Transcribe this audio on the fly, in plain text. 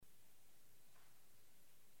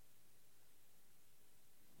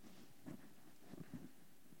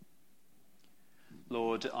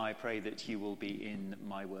Lord, I pray that you will be in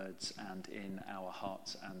my words and in our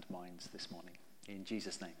hearts and minds this morning. In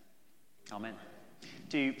Jesus' name, amen.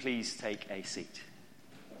 Do please take a seat.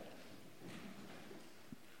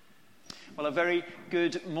 Well, a very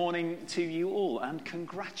good morning to you all, and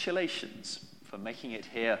congratulations for making it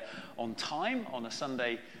here on time on a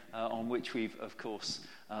Sunday on which we've, of course,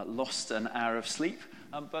 lost an hour of sleep,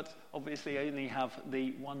 but obviously only have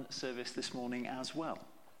the one service this morning as well.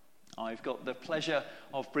 I've got the pleasure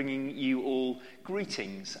of bringing you all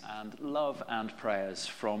greetings and love and prayers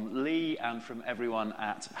from Lee and from everyone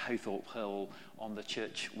at Howthorpe Hall on the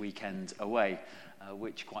church weekend away,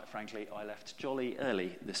 which, quite frankly, I left jolly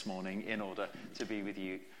early this morning in order to be with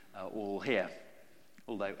you all here,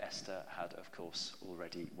 although Esther had, of course,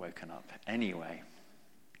 already woken up anyway.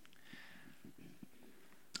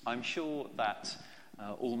 I'm sure that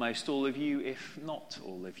almost all of you, if not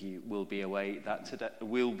all of you, will be aware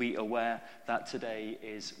that today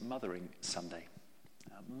is Mothering Sunday.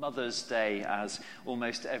 Mother's Day, as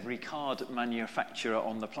almost every card manufacturer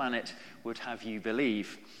on the planet would have you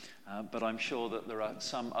believe. But I'm sure that there are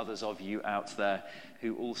some others of you out there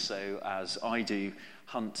who also, as I do,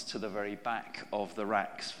 hunt to the very back of the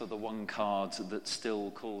racks for the one card that still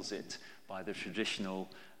calls it by the traditional,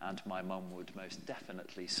 and my mum would most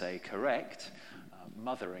definitely say correct,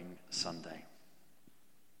 Mothering Sunday.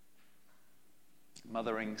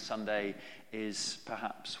 Mothering Sunday is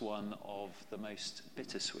perhaps one of the most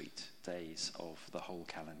bittersweet days of the whole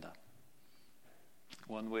calendar.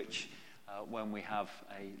 One which, when we have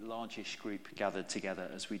a largish group gathered together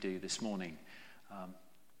as we do this morning,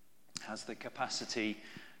 has the capacity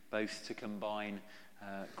both to combine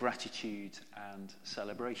gratitude and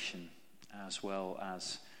celebration, as well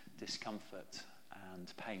as discomfort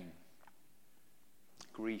and pain,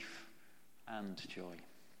 grief and joy.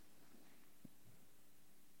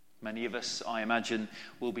 Many of us, I imagine,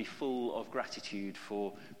 will be full of gratitude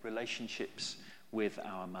for relationships with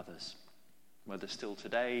our mothers, whether still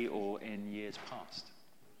today or in years past.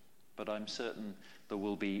 But I'm certain there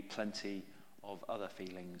will be plenty of other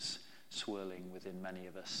feelings swirling within many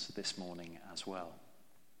of us this morning as well.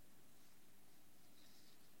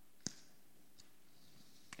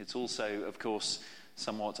 It's also, of course,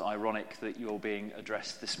 somewhat ironic that you're being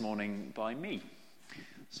addressed this morning by me,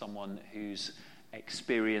 someone whose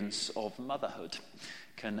experience of motherhood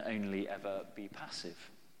can only ever be passive,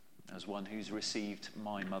 as one who's received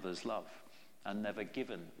my mother's love and never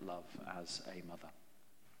given love as a mother.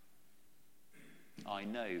 I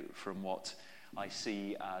know from what I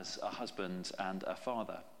see as a husband and a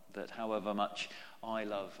father that however much I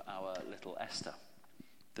love our little Esther,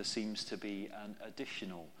 there seems to be an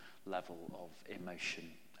additional level of emotion,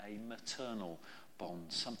 a maternal bond,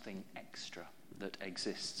 something extra that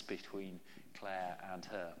exists between Claire and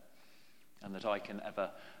her, and that I can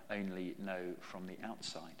ever only know from the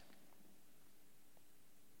outside.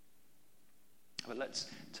 But let's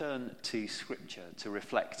turn to Scripture to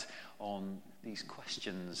reflect on these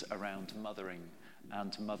questions around mothering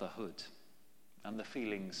and motherhood, and the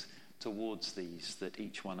feelings towards these that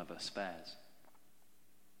each one of us bears.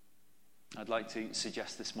 I'd like to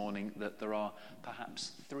suggest this morning that there are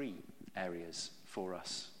perhaps three areas for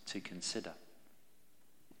us to consider.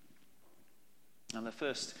 And the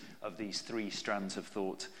first of these three strands of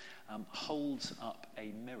thought holds up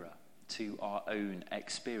a mirror to our own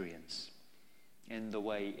experience in the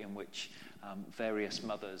way in which various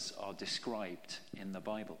mothers are described in the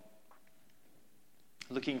Bible.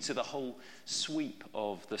 Looking to the whole sweep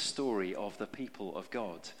of the story of the people of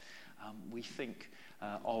God, we think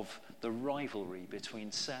of the rivalry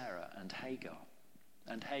between Sarah and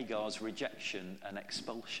Hagar's rejection and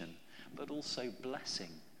expulsion, but also blessing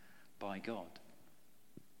by God.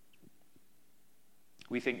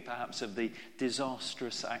 We think perhaps of the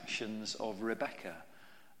disastrous actions of Rebekah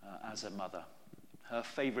as a mother, her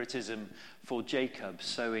favoritism for Jacob,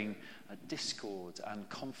 sowing a discord and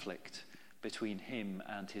conflict between him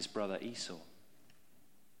and his brother Esau.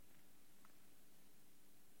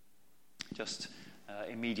 Just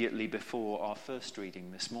immediately before our first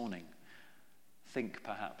reading this morning, think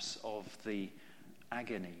perhaps of the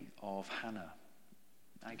agony of Hannah,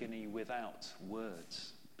 agony without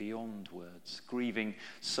words, beyond words, grieving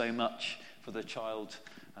so much for the child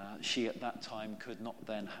she at that time could not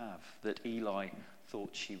then have, that Eli thought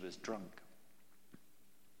she was drunk.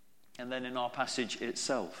 And then in our passage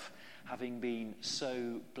itself, having been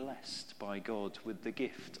so blessed by God with the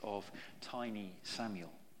gift of tiny Samuel,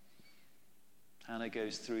 Hannah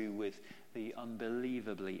goes through with the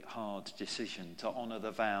unbelievably hard decision to honour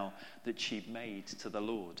the vow that she'd made to the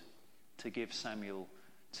Lord, to give Samuel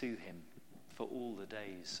to him for all the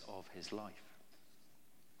days of his life.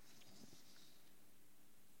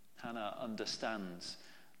 Hannah understands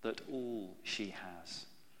that all she has,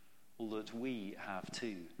 all that we have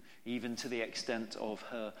too, even to the extent of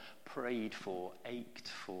her prayed for, ached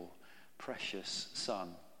for, precious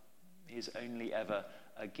son, is only ever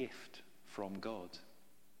a gift from God.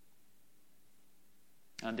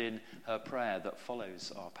 And in her prayer that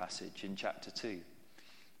follows our passage in chapter 2,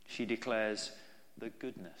 she declares the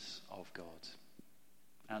goodness of God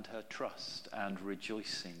and her trust and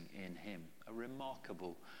rejoicing in him. A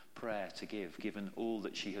remarkable prayer to give, given all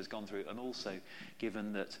that she has gone through, and also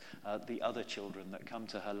given that the other children that come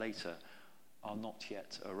to her later are not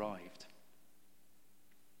yet arrived.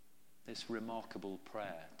 This remarkable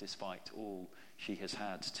prayer, despite all she has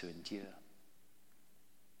had to endure.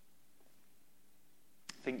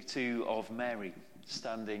 Think too of Mary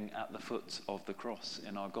standing at the foot of the cross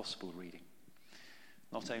in our gospel reading,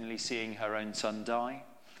 not only seeing her own son die,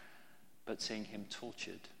 but seeing him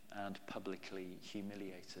tortured and publicly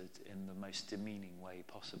humiliated in the most demeaning way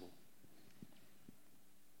possible.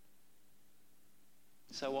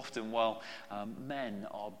 So often, while men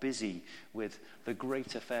are busy with the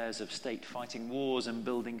great affairs of state, fighting wars and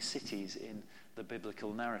building cities in the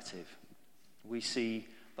biblical narrative, we see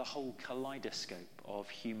the whole kaleidoscope of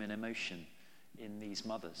human emotion in these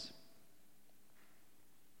mothers.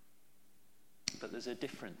 But there's a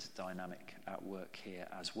different dynamic at work here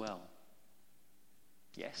as well.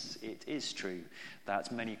 Yes, it is true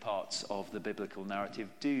that many parts of the biblical narrative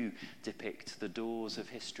do depict the doors of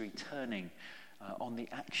history turning on the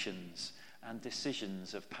actions and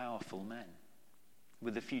decisions of powerful men,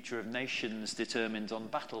 with the future of nations determined on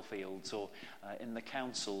battlefields or in the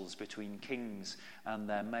councils between kings and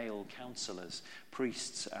their male counselors,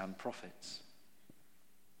 priests and prophets.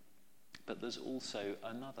 But there's also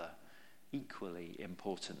another equally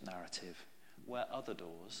important narrative where other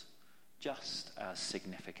doors, just as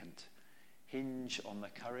significant, hinge on the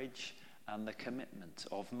courage and the commitment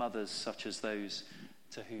of mothers such as those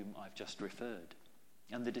to whom I've just referred,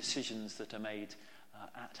 and the decisions that are made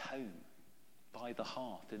at home, by the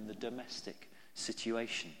hearth, in the domestic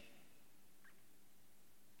situation.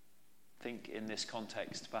 Think in this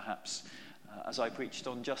context, perhaps, as I preached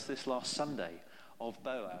on just this last Sunday, of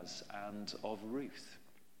Boaz and of Ruth,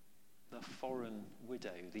 the foreign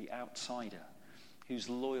widow, the outsider, whose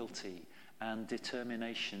loyalty and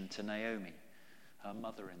determination to Naomi, her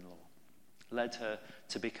mother-in-law, led her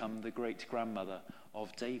to become the great-grandmother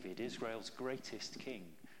of David, Israel's greatest king,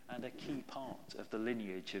 and a key part of the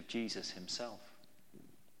lineage of Jesus himself.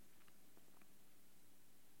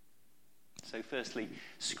 So firstly,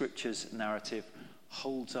 Scripture's narrative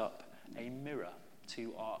holds up a mirror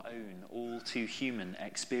to our own all-too-human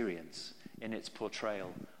experience in its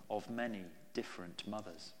portrayal of many different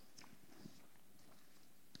mothers.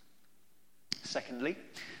 Secondly,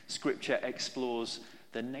 Scripture explores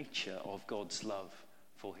the nature of God's love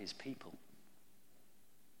for his people.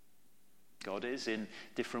 God is, in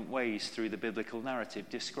different ways through the biblical narrative,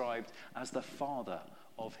 described as the father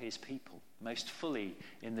of his people, most fully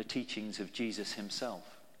in the teachings of Jesus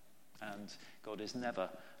himself. And God is never,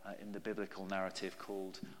 in the biblical narrative,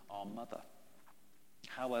 called our mother.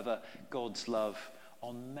 However, God's love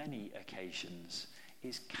on many occasions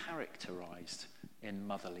is characterized in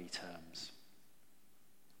motherly terms.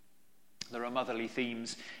 There are motherly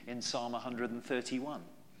themes in Psalm 131,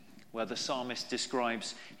 where the psalmist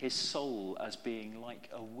describes his soul as being like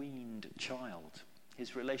a weaned child.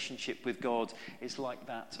 His relationship with God is like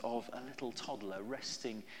that of a little toddler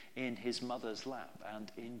resting in his mother's lap and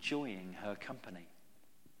enjoying her company.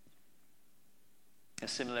 A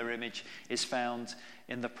similar image is found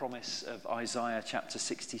in the promise of Isaiah chapter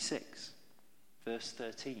 66, verse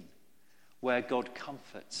 13, where God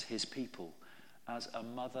comforts his people as a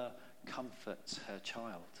mother comforts her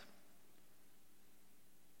child.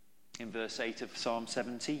 In verse 8 of Psalm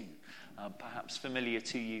 17, perhaps familiar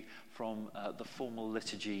to you from the formal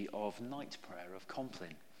liturgy of night prayer of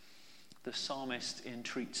Compline, the psalmist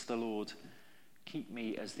entreats the Lord, "Keep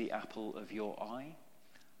me as the apple of your eye,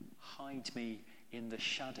 hide me in the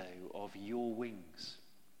shadow of your wings."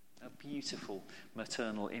 A beautiful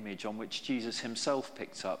maternal image on which Jesus himself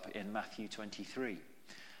picked up in Matthew 23.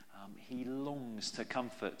 He longs to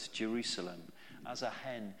comfort Jerusalem as a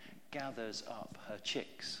hen gathers up her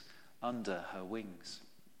chicks under her wings.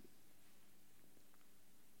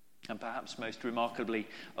 And perhaps most remarkably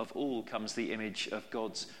of all comes the image of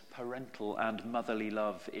God's parental and motherly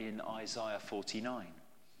love in Isaiah 49.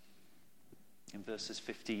 In verses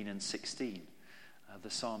 15 and 16,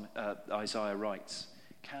 Isaiah writes,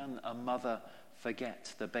 "Can a mother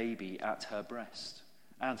forget the baby at her breast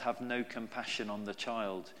and have no compassion on the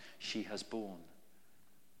child she has borne?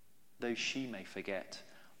 Though she may forget,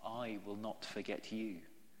 I will not forget you.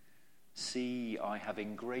 See, I have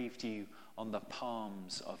engraved you on the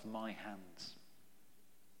palms of my hands.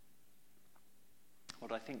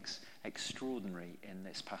 What I think's extraordinary in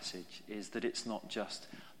this passage is that it's not just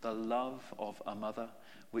the love of a mother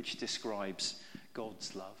which describes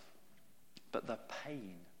God's love, but the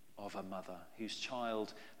pain of a mother whose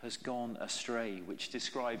child has gone astray, which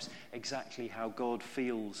describes exactly how God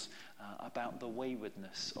feels about the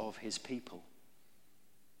waywardness of his people.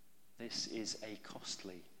 This is a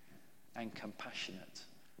costly and compassionate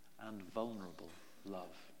and vulnerable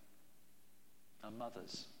love. A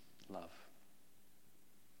mother's love.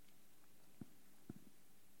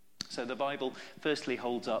 So the Bible firstly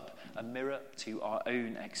holds up a mirror to our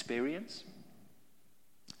own experience.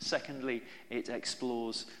 Secondly, it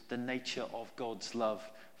explores the nature of God's love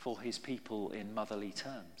for his people in motherly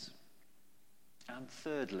terms. And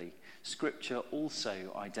thirdly, Scripture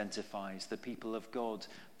also identifies the people of God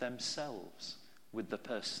themselves with the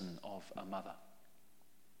person of a mother.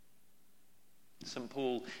 St.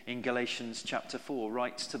 Paul in Galatians chapter 4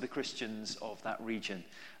 writes to the Christians of that region,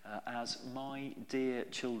 as my dear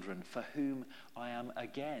children, for whom I am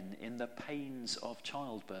again in the pains of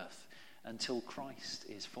childbirth until Christ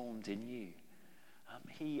is formed in you.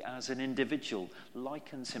 He, as an individual,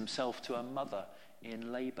 likens himself to a mother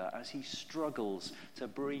in labour as he struggles to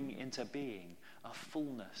bring into being a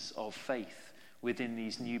fullness of faith within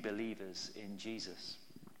these new believers in Jesus.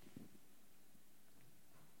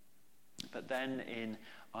 But then in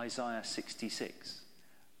Isaiah 66,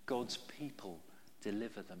 God's people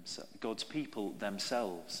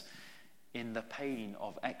themselves in the pain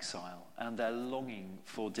of exile and their longing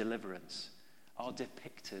for deliverance are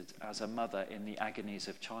depicted as a mother in the agonies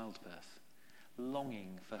of childbirth,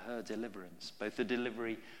 longing for her deliverance, both the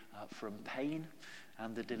delivery from pain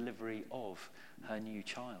and the delivery of her new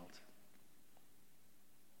child.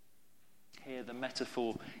 Here the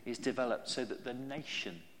metaphor is developed so that the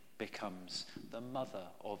nation becomes the mother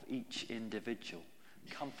of each individual,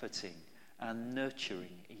 comforting and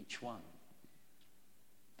nurturing each one.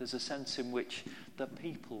 There's a sense in which the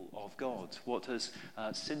people of God, what has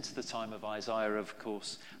since the time of Isaiah, of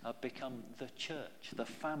course, become the church, the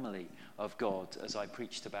family of God, as I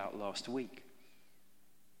preached about last week.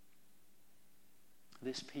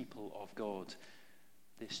 This people of God,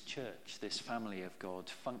 this church, this family of God,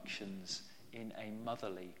 functions in a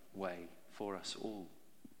motherly way for us all.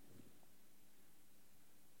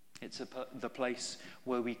 It's the place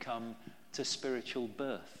where we come to spiritual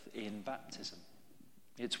birth in baptism.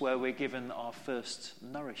 It's where we're given our first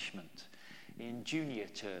nourishment in junior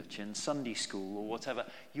church, in Sunday school, or whatever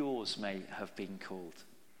yours may have been called.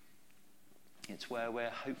 It's where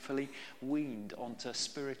we're hopefully weaned onto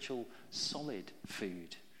spiritual solid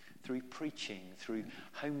food through preaching, through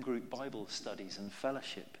home group Bible studies and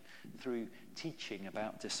fellowship, through teaching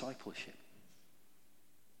about discipleship,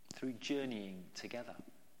 through journeying together.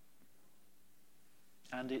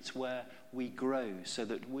 And it's where we grow so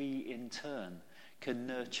that we in turn can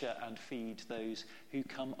nurture and feed those who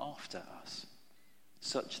come after us,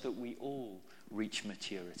 such that we all reach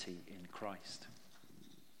maturity in Christ.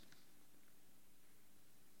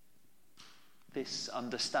 This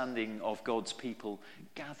understanding of God's people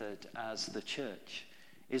gathered as the church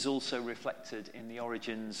is also reflected in the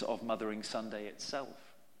origins of Mothering Sunday itself.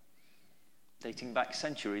 Dating back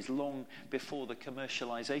centuries, long before the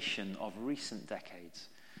commercialization of recent decades,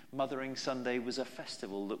 Mothering Sunday was a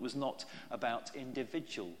festival that was not about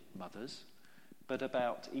individual mothers, but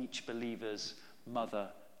about each believer's mother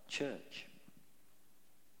church.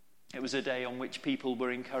 It was a day on which people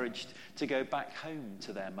were encouraged to go back home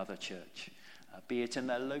to their mother church, be it in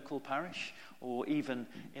their local parish or even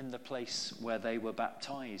in the place where they were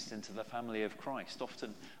baptized into the family of Christ,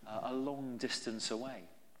 often a long distance away.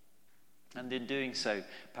 And in doing so,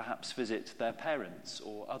 perhaps visit their parents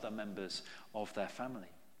or other members of their family.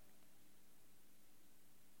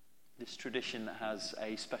 This tradition has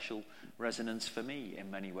a special resonance for me in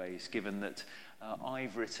many ways, given that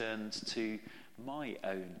I've returned to my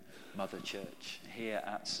own mother church here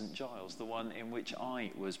at St. Giles, the one in which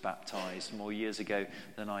I was baptized more years ago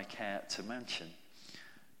than I care to mention.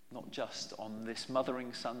 Not just on this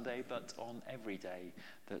Mothering Sunday, but on every day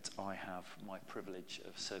that I have my privilege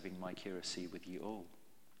of serving my curacy with you all.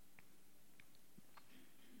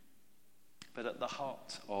 But at the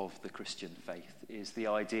heart of the Christian faith is the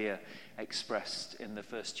idea expressed in the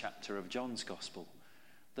first chapter of John's Gospel,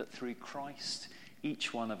 that through Christ,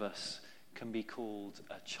 each one of us can be called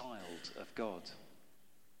a child of God.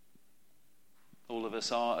 All of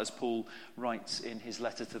us are, as Paul writes in his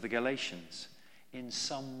letter to the Galatians, in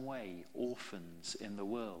some way orphans in the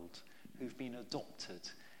world who've been adopted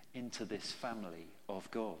into this family of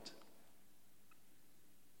God.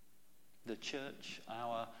 The church,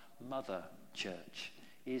 our mother church,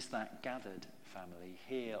 is that gathered family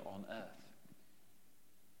here on earth.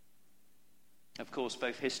 Of course,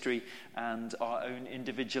 both history and our own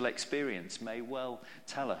individual experience may well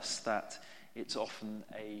tell us that it's often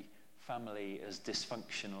a family as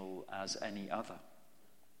dysfunctional as any other.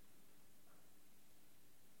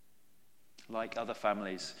 Like other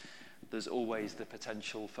families, there's always the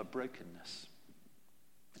potential for brokenness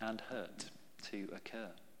and hurt to occur.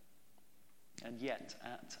 And yet,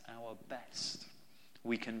 at our best,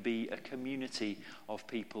 we can be a community of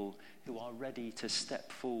people who are ready to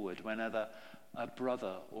step forward whenever a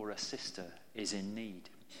brother or a sister is in need.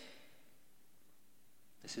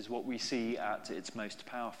 This is what we see at its most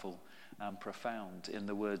powerful and profound in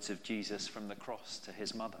the words of Jesus from the cross to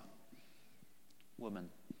his mother. Woman,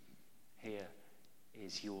 here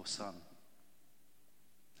is your son.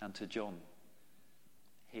 And to John,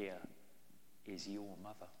 here is your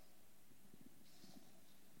mother.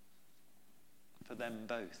 For them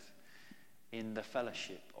both, in the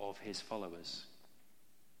fellowship of his followers,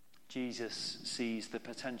 Jesus sees the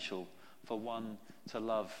potential for one to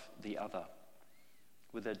love the other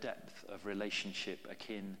with a depth of relationship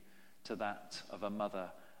akin to that of a mother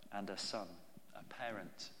and a son, a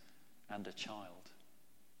parent and a child.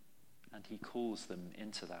 And he calls them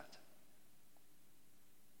into that.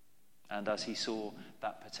 And as he saw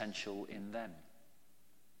that potential in them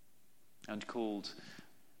and called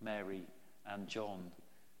Mary and John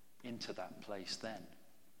into that place then,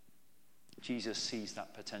 Jesus sees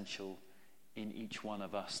that potential in each one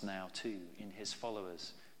of us now too, in his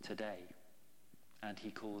followers today. And he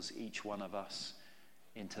calls each one of us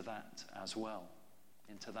into that as well,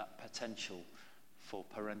 into that potential for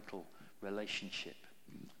parental relationship,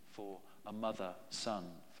 for a mother-son,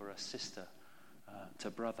 for a sister to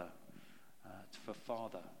brother, for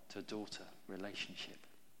father to daughter relationship,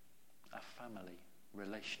 a family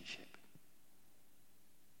relationship.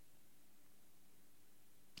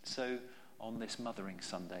 So, on this Mothering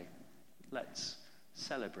Sunday, let's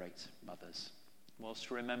celebrate mothers, whilst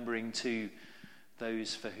remembering too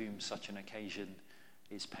those for whom such an occasion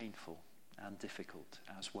is painful and difficult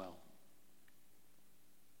as well.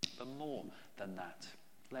 But more than that,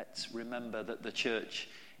 let's remember that the church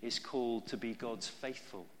is called to be God's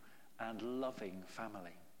faithful and loving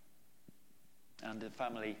family. And a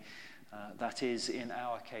family that is, in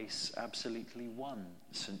our case, absolutely one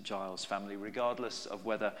St. Giles family, regardless of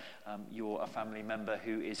whether you're a family member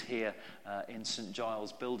who is here in St.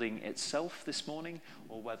 Giles building itself this morning,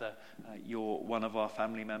 or whether you're one of our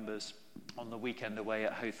family members on the weekend away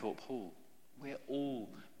at Hothorpe Hall. We're all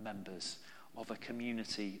members of a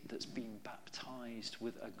community that's been baptized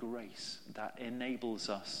with a grace that enables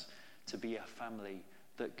us to be a family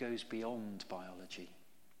that goes beyond biology.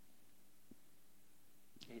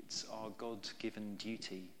 It's our God-given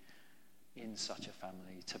duty in such a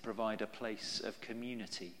family to provide a place of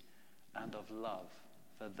community and of love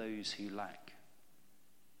for those who lack,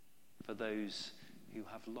 for those who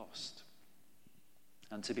have lost,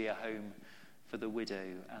 and to be a home for the widow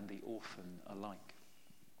and the orphan alike.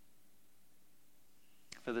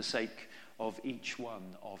 For the sake of each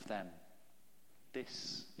one of them,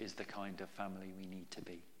 this is the kind of family we need to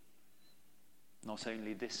be. Not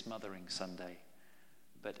only this Mothering Sunday,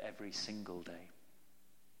 but every single day.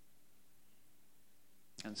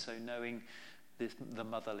 And so knowing the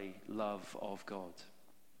motherly love of God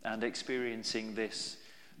and experiencing this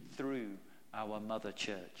through our mother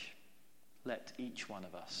church, let each one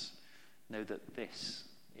of us know that this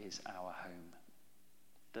is our home,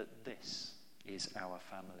 that this is our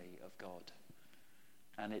family of God.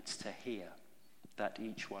 And it's to here that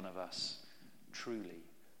each one of us truly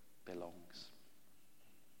belongs.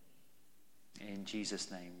 In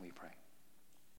Jesus' name we pray.